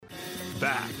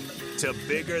back to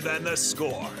Bigger Than the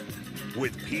Score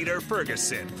with Peter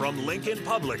Ferguson from Lincoln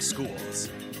Public Schools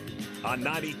on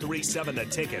 93.7 The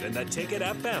Ticket and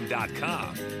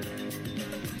theticketfm.com.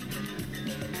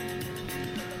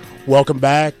 Welcome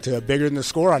back to Bigger Than the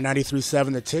Score on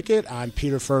 93.7 The Ticket. I'm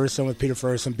Peter Ferguson with Peter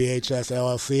Ferguson BHS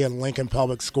LLC and Lincoln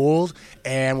Public Schools,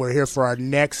 and we're here for our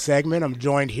next segment. I'm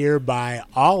joined here by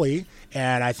Ollie,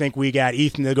 and I think we got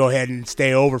Ethan to go ahead and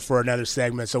stay over for another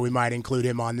segment, so we might include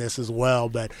him on this as well.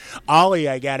 But Ollie,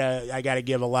 I gotta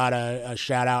give a lot of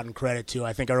shout out and credit to.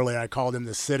 I think earlier I called him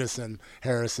the Citizen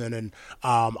Harrison, and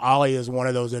Ollie is one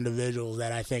of those individuals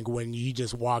that I think when he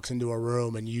just walks into a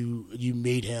room and you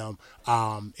meet him,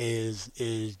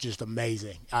 is just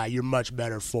amazing. You're much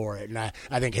better for it, and I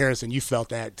think Harrison, you felt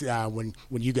that when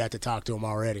you got to talk to him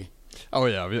already. Oh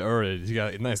yeah, already. You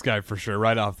got a nice guy for sure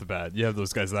right off the bat. You have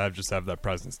those guys that just have that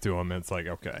presence to them, and it's like,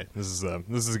 okay, this is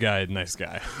a guy, nice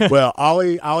guy. Well,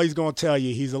 Ollie's going to tell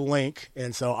you he's a Link,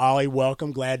 and so Ollie,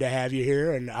 welcome, glad to have you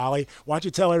here. And Ollie, why don't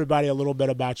you tell everybody a little bit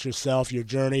about yourself, your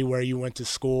journey, where you went to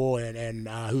school, and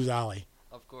who's Ollie?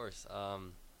 Of course,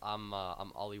 I'm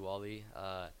Ollie Wally.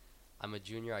 I'm a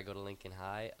junior. I go to Lincoln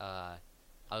High. I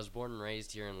was born and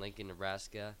raised here in Lincoln,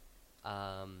 Nebraska.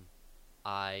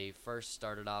 I first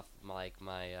started off my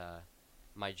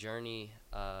journey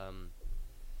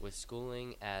with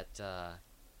schooling at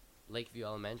Lakeview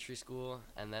Elementary School,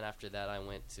 and then after that I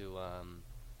went to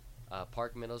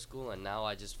Park Middle School, and now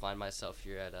I just find myself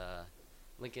here at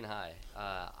Lincoln High.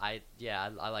 I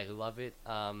love it.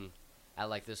 I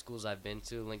like the schools I've been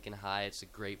to. Lincoln High, it's a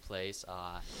great place.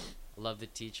 Love the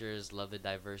teachers, love the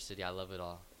diversity. I love it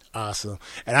all. Awesome.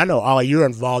 And I know, Ollie, you're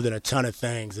involved in a ton of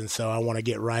things, and so I want to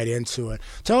get right into it.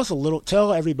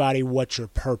 Tell everybody what your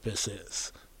purpose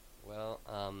is. Well,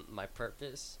 my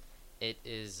purpose, it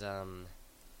is, I'm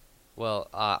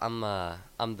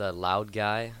the loud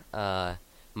guy.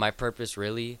 My purpose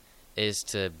really is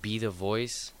to be the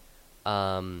voice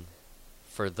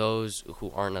for those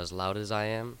who aren't as loud as I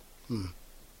am.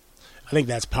 I think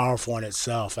that's powerful in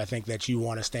itself. I think that you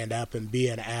want to stand up and be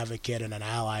an advocate and an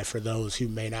ally for those who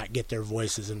may not get their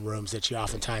voices in rooms that you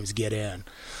oftentimes get in.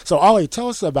 So, Ollie, tell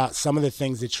us about some of the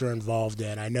things that you're involved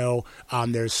in. I know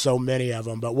there's so many of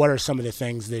them, but what are some of the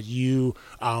things that you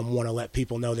want to let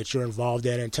people know that you're involved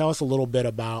in? And tell us a little bit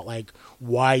about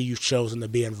why you've chosen to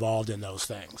be involved in those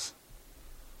things.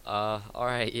 All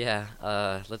right,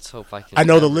 yeah. Let's hope I can. I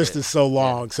know the list is so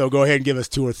long, so go ahead and give us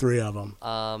two or three of them.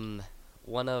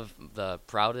 One of the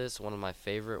proudest, one of my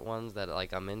favorite ones that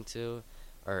I'm into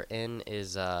or in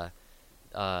is it's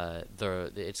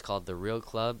called the Real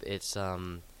Club. It's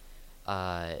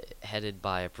headed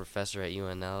by a professor at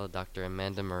UNL, Dr.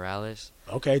 Amanda Morales.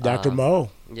 Okay, Dr.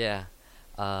 Mo. Yeah.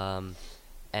 And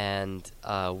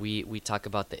we talk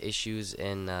about the issues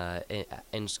in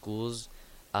schools,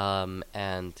 and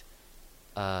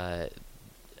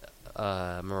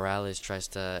Morales tries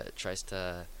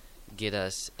to get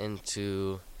us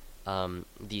into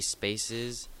these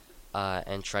spaces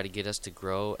and try to get us to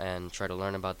grow and try to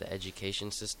learn about the education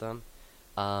system.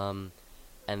 And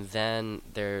then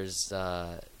there's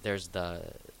the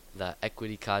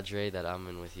equity cadre that I'm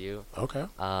in with you. Okay.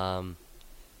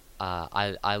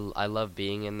 I love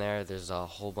being in there. There's a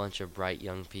whole bunch of bright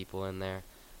young people in there.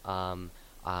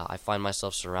 I find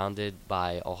myself surrounded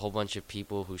by a whole bunch of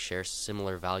people who share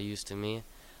similar values to me.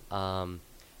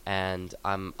 And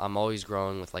I'm always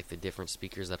growing with the different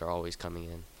speakers that are always coming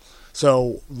in.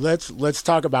 So let's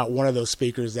talk about one of those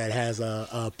speakers that has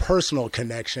a personal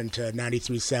connection to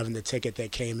 93.7 The Ticket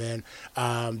that came in.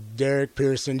 Derek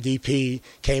Pearson, DP,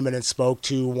 came in and spoke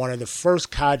to one of the first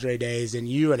cadre days, and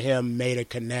you and him made a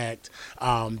connect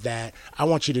that I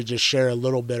want you to just share a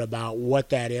little bit about what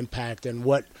that impact and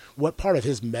what part of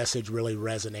his message really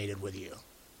resonated with you.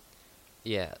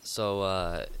 Yeah,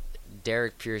 so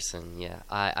Derek Pearson, yeah,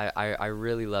 I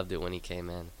really loved it when he came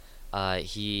in.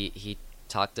 He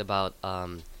talked about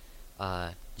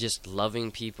just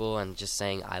loving people and just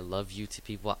saying I love you to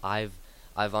people. I've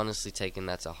honestly taken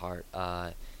that to heart.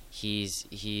 He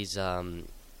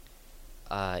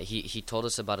told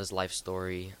us about his life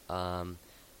story,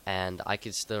 and I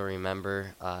could still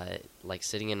remember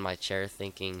sitting in my chair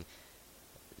thinking,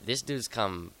 this dude's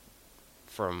come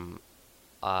from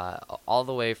all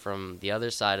the way from the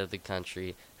other side of the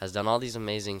country, has done all these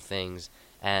amazing things,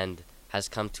 and has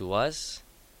come to us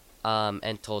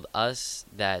and told us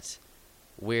that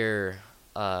we're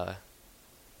gonna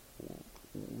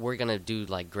do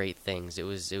great things. It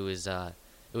was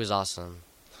awesome.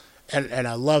 And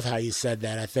I love how you said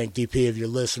that. I think, DP, if you're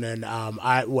listening,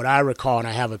 what I recall, and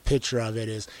I have a picture of it,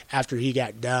 is after he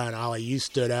got done, Ollie, you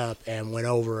stood up and went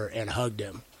over and hugged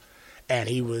him. and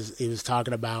he was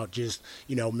talking about just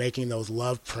making those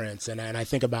love prints, and I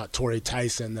think about Tori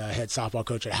Tyson, the head softball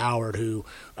coach at Howard, who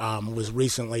was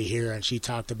recently here, and she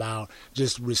talked about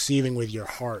just receiving with your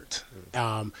heart,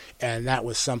 and that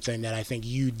was something that I think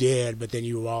you did, but then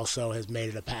you also has made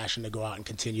it a passion to go out and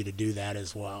continue to do that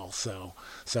as well. So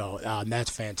that's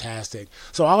fantastic.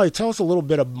 So Ollie, tell us a little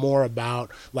bit more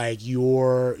about like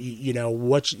your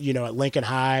what at Lincoln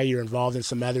High. You're involved in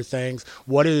some other things.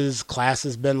 What has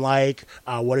classes been like?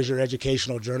 What has your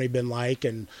educational journey been like?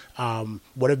 And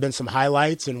what have been some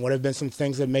highlights, and what have been some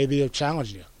things that maybe have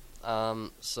challenged you?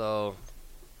 So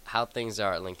how things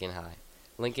are at Lincoln High.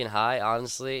 Lincoln High,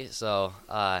 honestly, so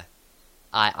I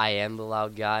am the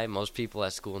loud guy. Most people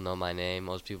at school know my name.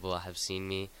 Most people have seen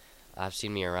me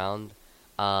around.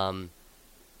 I've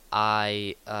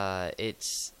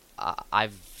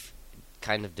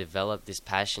kind of developed this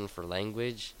passion for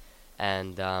language,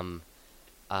 and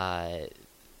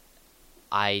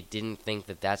I didn't think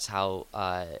that that's how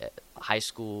high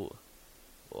school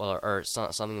or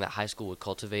something that high school would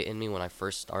cultivate in me when I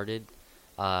first started,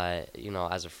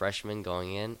 as a freshman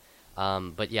going in.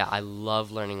 But yeah, I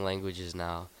love learning languages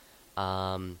now,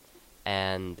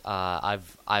 and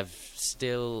I've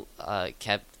still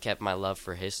kept my love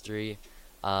for history,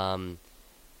 and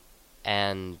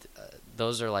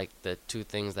those are like the two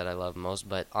things that I love most.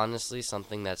 But honestly,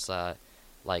 something that's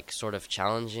like sort of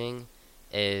challenging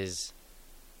is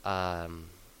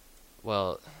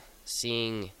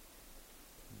seeing,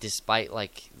 despite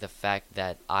like the fact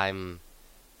that I'm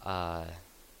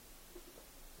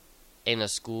in a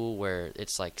school where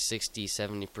it's like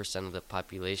 60-70% of the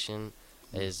population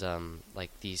is like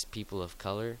these people of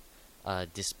color,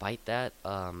 despite that,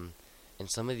 in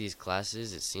some of these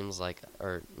classes it seems like,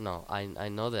 I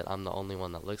know that I'm the only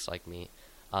one that looks like me,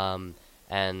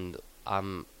 and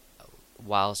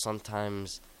while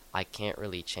sometimes I can't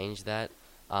really change that,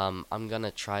 I'm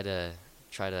gonna try to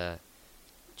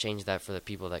change that for the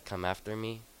people that come after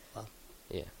me. Wow.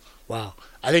 Yeah. Wow.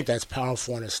 I think that's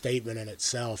powerful in a statement in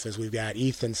itself, as we've got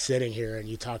Ethan sitting here, and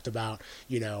you talked about,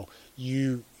 you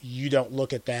don't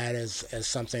look at that as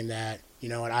something that,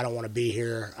 and I don't want to be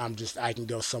here. I can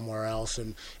go somewhere else.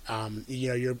 And,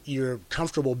 you're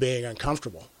comfortable being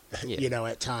uncomfortable. Yeah.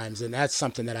 At times. And that's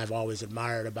something that I've always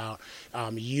admired about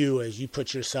you, as you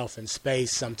put yourself in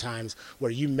space sometimes where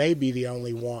you may be the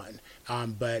only one.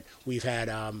 But we've had,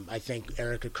 I think,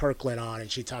 Erica Kirkland on,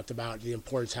 and she talked about the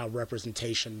importance how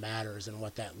representation matters and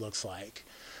what that looks like.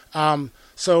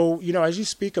 So, as you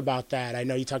speak about that, I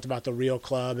know you talked about the Real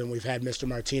Club, and we've had Mr.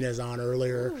 Martinez on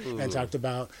earlier and talked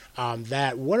about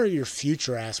that. What are your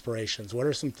future aspirations? What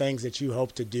are some things that you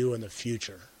hope to do in the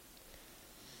future?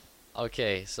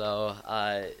 Okay, so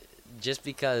just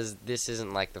because this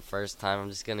isn't like the first time, I'm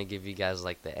just gonna give you guys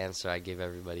like the answer I give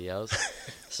everybody else.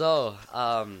 So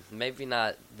maybe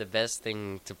not the best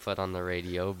thing to put on the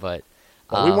radio, but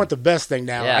well, we want the best thing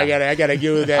now. Yeah. I gotta give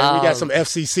you that. We got some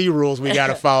FCC rules we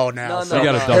gotta follow now. No, so we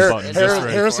got a dump button.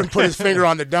 Harrison put his finger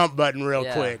on the dump button real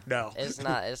quick. No, it's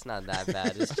not that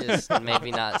bad. It's just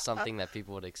maybe not something that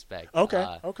people would expect.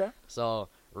 Okay. So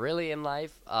really in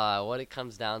life, what it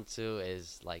comes down to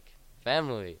is like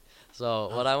family. So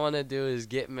what I want to do is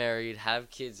get married, have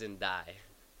kids, and die.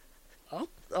 Oh,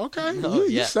 okay. No,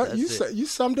 you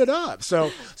summed it up.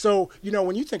 So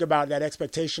when you think about that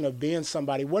expectation of being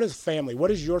somebody, what is family? What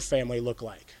does your family look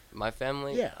like? My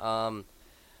family? Yeah.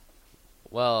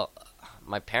 Well,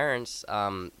 my parents,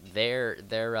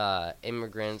 they're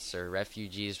immigrants or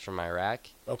refugees from Iraq.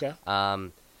 Okay.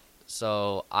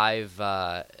 So I've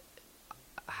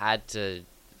had to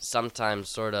sometimes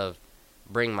sort of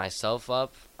bring myself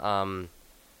up,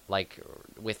 like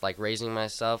with like raising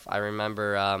myself. I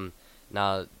remember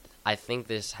now I think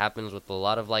this happens with a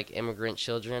lot of like immigrant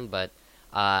children, but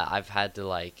I've had to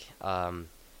like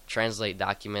translate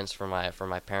documents for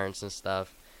my parents and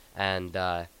stuff, and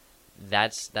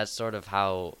that's sort of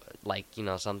how, like,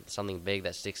 something big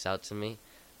that sticks out to me,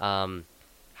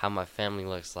 how my family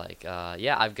looks like.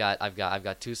 Yeah, I've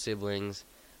got two siblings.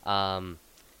 I'm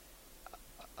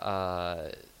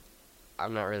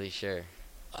not really sure.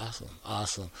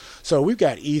 Awesome. So we've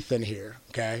got Ethan here,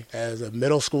 okay, as a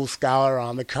middle school scholar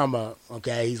on the come up,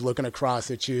 okay. He's looking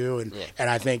across at you, and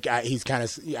I think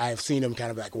I've seen him kind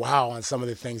of like, wow, on some of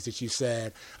the things that you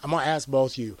said. I'm going to ask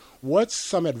both of you, what's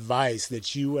some advice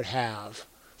that you would have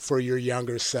for your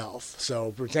younger self?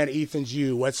 So pretend Ethan's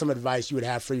you. What's some advice you would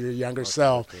have for your younger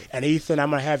self? Okay. And Ethan, I'm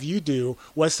going to have you do,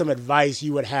 what's some advice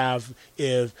you would have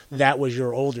if that was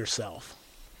your older self?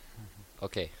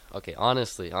 Okay.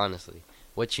 Honestly,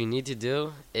 what you need to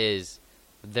do is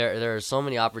there are so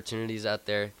many opportunities out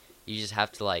there. You just have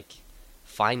to like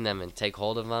find them and take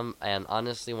hold of them. And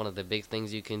honestly, one of the big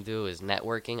things you can do is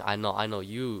networking. I know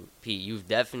you, Pete, you've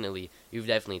definitely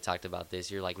talked about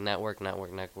this. You're like network.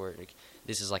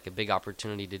 This is like a big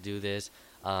opportunity to do this.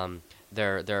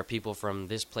 There are people from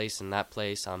this place and that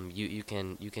place. You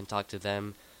can talk to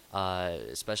them,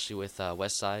 especially with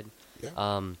Westside.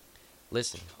 Yeah.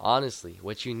 Listen, honestly,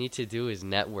 what you need to do is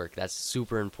network. That's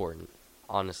super important,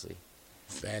 honestly.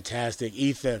 Fantastic.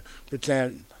 Ethan,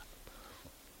 pretend.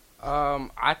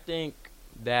 I think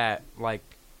that, like,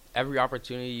 every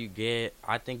opportunity you get,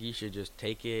 I think you should just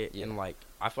take it. And, like,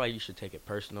 I feel like you should take it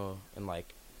personal and,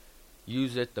 like,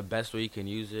 use it the best way you can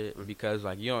use it, because,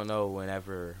 like, you don't know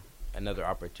whenever another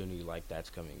opportunity like that's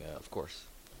coming up. Of course.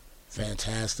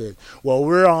 Fantastic. Well,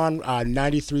 we're on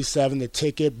 93.7 The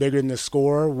Ticket, Bigger Than the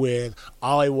Score, with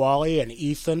Ollie Wally and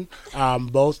Ethan.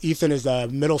 Both Ethan is a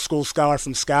middle school scholar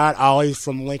from Scott. Ollie's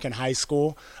from Lincoln High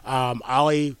School.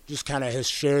 Ollie just kind of has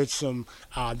shared some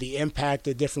the impact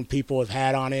that different people have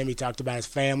had on him. He talked about his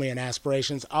family and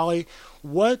aspirations. Ollie,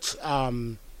 what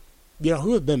who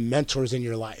have been mentors in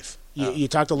your life? You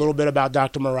talked a little bit about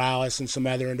Dr. Morales and some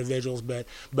other individuals, but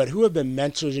who have been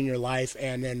mentors in your life,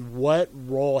 and then what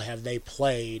role have they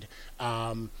played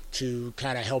to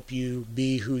kind of help you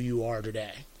be who you are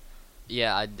today?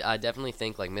 Yeah, I definitely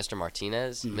think like Mr.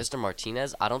 Martinez. Mr.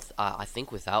 Martinez, I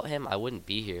think without him I wouldn't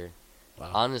be here.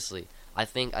 Wow. Honestly, I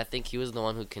think he was the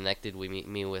one who connected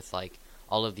me with like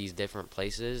all of these different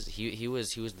places. He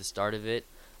was the start of it.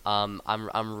 I'm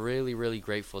really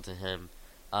grateful to him.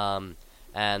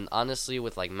 And honestly,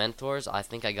 with like mentors, I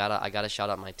think I gotta shout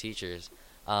out my teachers,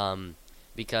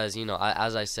 because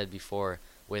as I said before,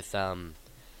 with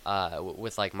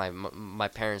like my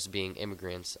parents being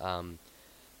immigrants,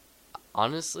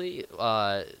 honestly,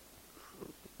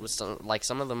 with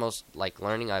some of the most like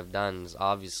learning I've done is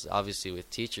obviously with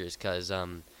teachers, because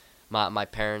my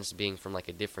parents being from like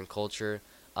a different culture,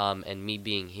 and me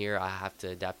being here, I have to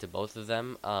adapt to both of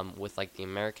them. With like the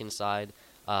American side.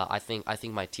 I think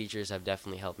my teachers have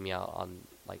definitely helped me out on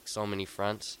like so many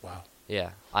fronts. Wow. Yeah.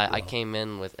 I came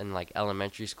in like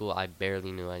elementary school, I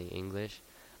barely knew any English,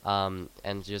 and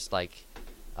just like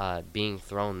being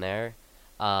thrown there.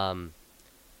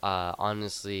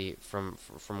 Honestly, from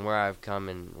where I've come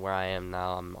and where I am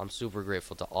now, I'm super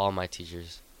grateful to all my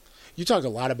teachers. You talk a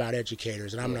lot about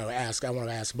educators, and I want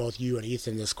to ask both you and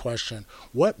Ethan this question: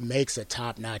 what makes a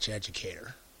top-notch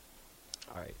educator?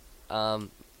 All right.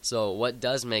 So what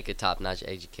does make a top-notch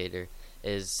educator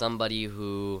is somebody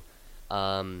who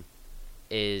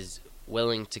is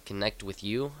willing to connect with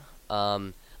you.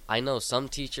 I know some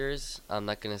teachers, I'm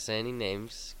not going to say any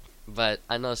names, but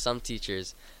I know some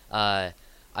teachers, I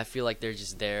feel like they're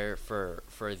just there for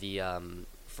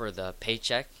the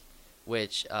paycheck,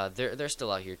 which they're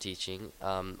still out here teaching,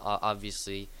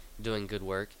 obviously doing good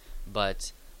work,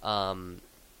 but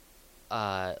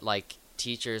like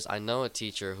teachers, I know a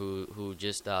teacher who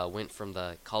just went from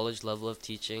the college level of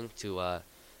teaching to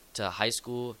high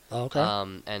school. Okay.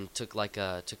 And took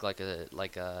a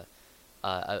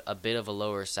bit of a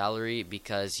lower salary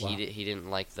because he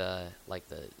didn't like the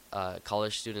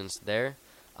college students there.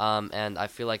 And I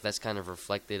feel like that's kind of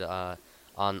reflected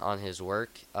on his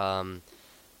work. And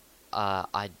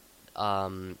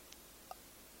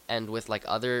with like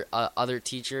other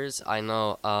teachers, I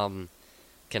know.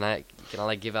 Can I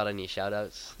like give out any shout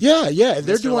outs? Yeah. If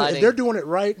they're doing it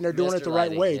right and they're doing it the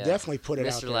right way, yeah. definitely put it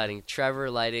out Mr. there. Lighting,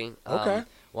 Trevor Lighting. Okay.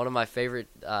 One of my favorite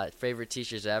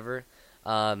teachers ever.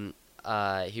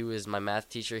 He was my math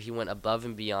teacher. He went above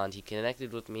and beyond. He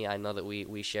connected with me. I know that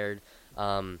we shared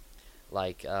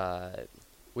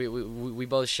we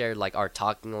both shared like our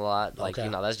talking a lot. Like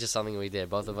that's just something we did.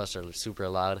 Both of us are super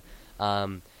loud.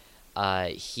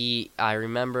 I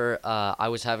remember I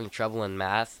was having trouble in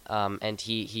math, and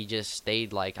he just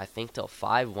stayed like I think till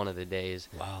 5 one of the days.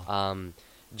 Wow.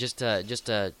 Just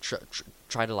to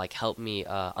try to like help me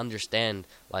understand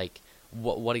like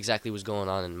what exactly was going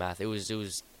on in math. It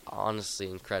was honestly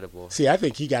incredible. See, I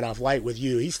think he got off light with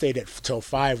you. He stayed till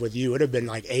 5 with you. It would have been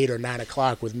like 8 or 9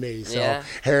 o'clock with me. So yeah.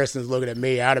 Harrison's looking at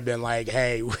me. I'd have been like,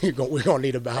 hey, we're gonna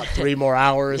need about 3 more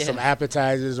hours, some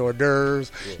appetizers, hors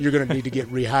d'oeuvres. Yeah. You're going to need to get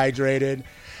rehydrated.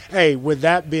 Hey, with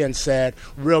that being said,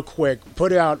 real quick,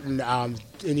 put it out in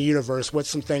the universe. What's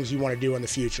some things you want to do in the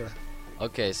future?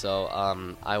 Okay, so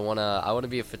I wanna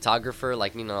be a photographer,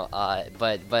 like, you know,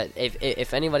 but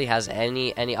if anybody has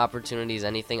any opportunities,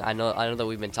 anything, I know that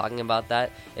we've been talking about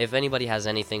that. If anybody has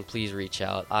anything, please reach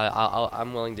out.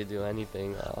 I'm willing to do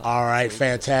anything. All right,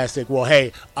 fantastic. Well,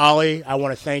 hey, Ollie, I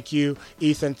want to thank you.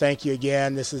 Ethan, thank you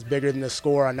again. This is Bigger Than the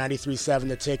Score on 93.7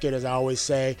 The Ticket. As I always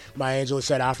say, my angel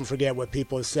said, I often forget what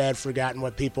people have said, forgotten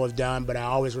what people have done, but I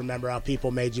always remember how people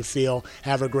made you feel.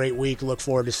 Have a great week. Look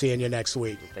forward to seeing you next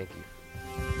week. Thank you.